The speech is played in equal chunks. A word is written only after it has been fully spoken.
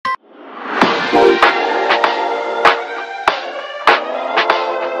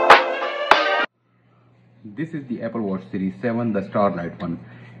This is the Apple Watch Series 7, the Starlight one.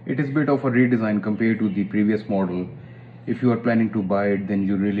 It is a bit of a redesign compared to the previous model. If you are planning to buy it, then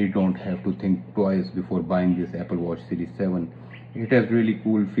you really don't have to think twice before buying this Apple Watch Series 7. It has really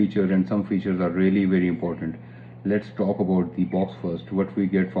cool features and some features are really very important. Let's talk about the box first. What we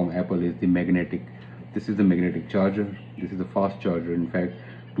get from Apple is the magnetic. This is the magnetic charger. This is a fast charger. In fact,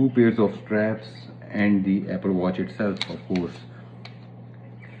 two pairs of straps and the Apple Watch itself, of course.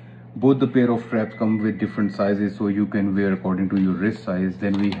 Both the pair of straps come with different sizes, so you can wear according to your wrist size.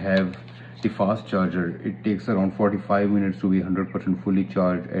 Then we have the fast charger. It takes around 45 minutes to be 100% fully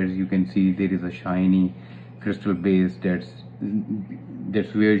charged. As you can see, there is a shiny crystal base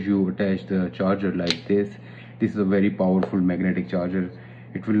that's where you attach the charger like this. This is a very powerful magnetic charger.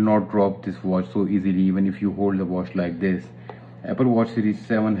 It will not drop this watch so easily even if you hold the watch like this. Apple Watch Series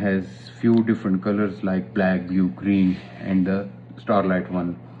 7 has few different colors like black, blue, green and the Starlight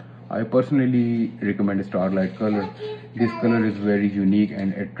one. I personally recommend a Starlight color. This color is very unique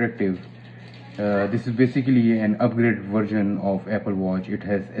and attractive. This is basically an upgraded version of Apple Watch. It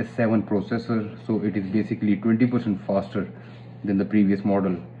has S7 processor, so it is basically 20% faster than the previous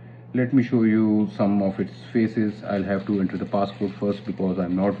model. Let me show you some of its faces. I'll have to enter the passcode first because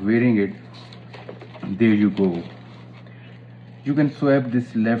I'm not wearing it. There you go. You can swipe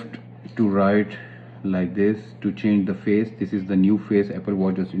this left to right like this to change the face. This is the new face Apple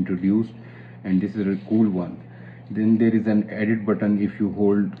Watch has introduced and this is a cool one. Then there is an edit button. If you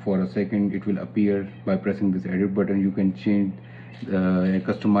hold for a second, it will appear. By pressing this edit button, you can change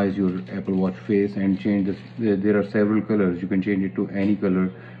customize your Apple Watch face and change this. There are several colors. You can change it to any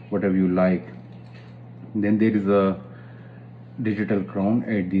color, whatever you like. Then there is a digital crown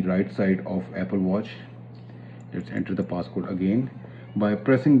at the right side of Apple Watch. Let's enter the passcode again. By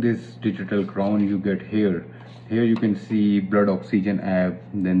pressing this digital crown, you get here you can see blood oxygen app.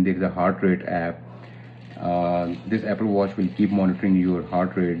 Then there is a heart rate app. This Apple Watch will keep monitoring your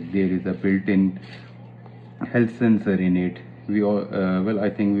heart rate. There is a built-in health sensor in it. We all I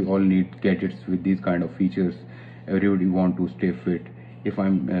think we all need gadgets with these kind of features. Everybody want to stay fit. If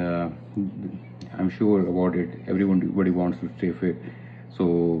I'm sure about it, everybody wants to stay fit.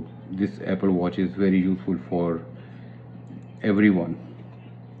 So this Apple Watch is very useful for everyone.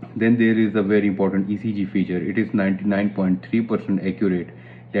 Then there is a very important ECG feature. It is 99.3% accurate.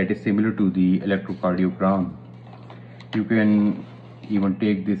 That is similar to the electrocardiogram. You can even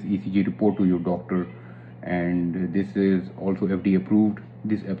take this ECG report to your doctor, and this is also FDA approved.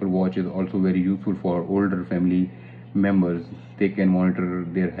 This Apple Watch is also very useful for older family members. They can monitor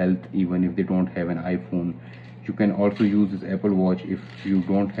their health even if they don't have an iPhone. You can also use this Apple Watch if you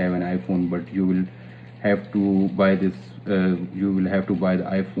don't have an iPhone, but you will have to buy this. You will have to buy the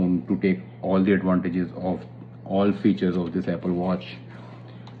iPhone to take all the advantages of all features of this Apple Watch.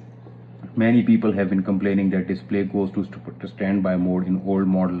 Many people have been complaining that display goes to standby mode in old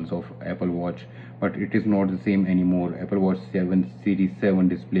models of Apple Watch, but it is not the same anymore. Apple Watch 7 Series 7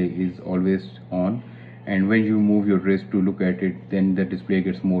 display is always on, and when you move your wrist to look at it, then the display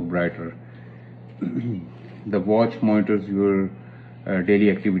gets more brighter. The watch monitors your daily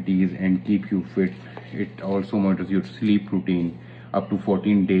activities and keep you fit. It also monitors your sleep routine up to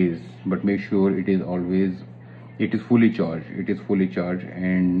 14 days, but make sure it is fully charged. It is fully charged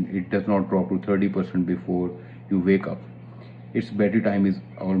and it does not drop to 30% before you wake up. Its battery time is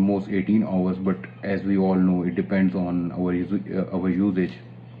almost 18 hours, but as we all know, it depends on our usage.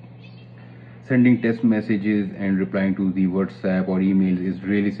 Sending text messages and replying to the WhatsApp or emails is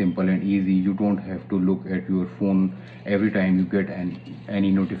really simple and easy. You don't have to look at your phone every time you get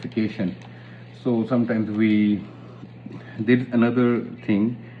any notification. So sometimes there's another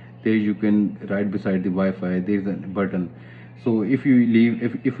thing. There you can, right beside the Wi-Fi, there's a button. So if we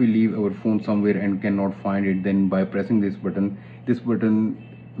leave our phone somewhere and cannot find it, then by pressing this button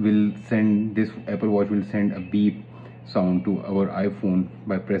will send, this Apple Watch will send a beep sound to our iPhone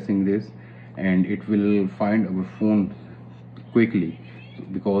by pressing this, and it will find our phone quickly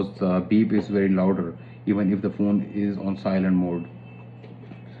because the beep is very louder even if the phone is on silent mode.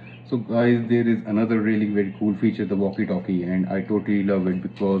 So guys, there is another really very cool feature, the walkie-talkie, and I totally love it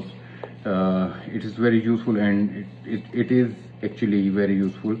because it is very useful, and it is actually very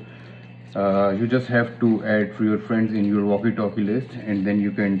useful. You just have to add your friends in your walkie-talkie list, and then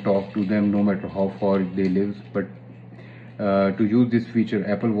you can talk to them no matter how far they live. But to use this feature,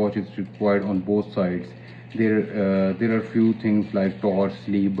 Apple Watch is required on both sides. There are few things like torch,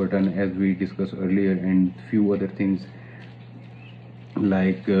 sleep button, as we discussed earlier, and few other things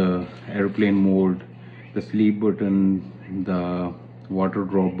like airplane mode, the sleep button, the water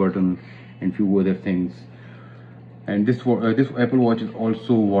drop button, and few other things. And this Apple Watch is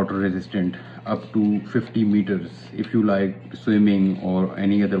also water resistant. up to 50 meters. If you like swimming or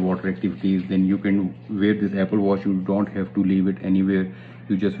any other water activities, then you can wear this Apple Watch. You don't have to leave it anywhere.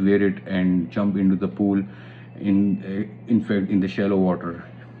 You just wear it and jump into the pool. In fact, in the shallow water,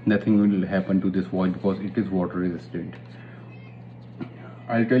 nothing will happen to this watch because it is water resistant.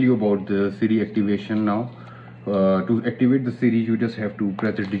 I'll tell you about the Siri activation now. To activate the Siri, you just have to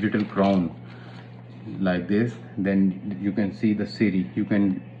press the digital crown like this. Then you can see the Siri. You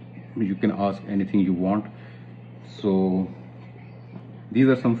can ask anything you want. So these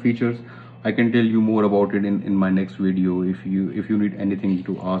are some features. I can tell you more about it in my next video. If you need anything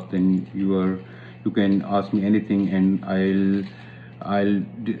to ask, then you can ask me anything, and I'll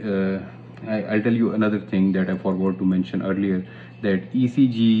tell you another thing that I forgot to mention earlier, that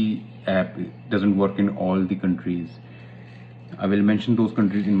ECG app doesn't work in all the countries. I will mention those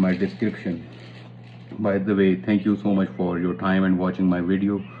countries in my description. By the way, thank you so much for your time and watching my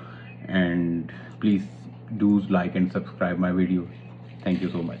video, and please do like and subscribe my video. Thank you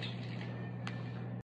so much.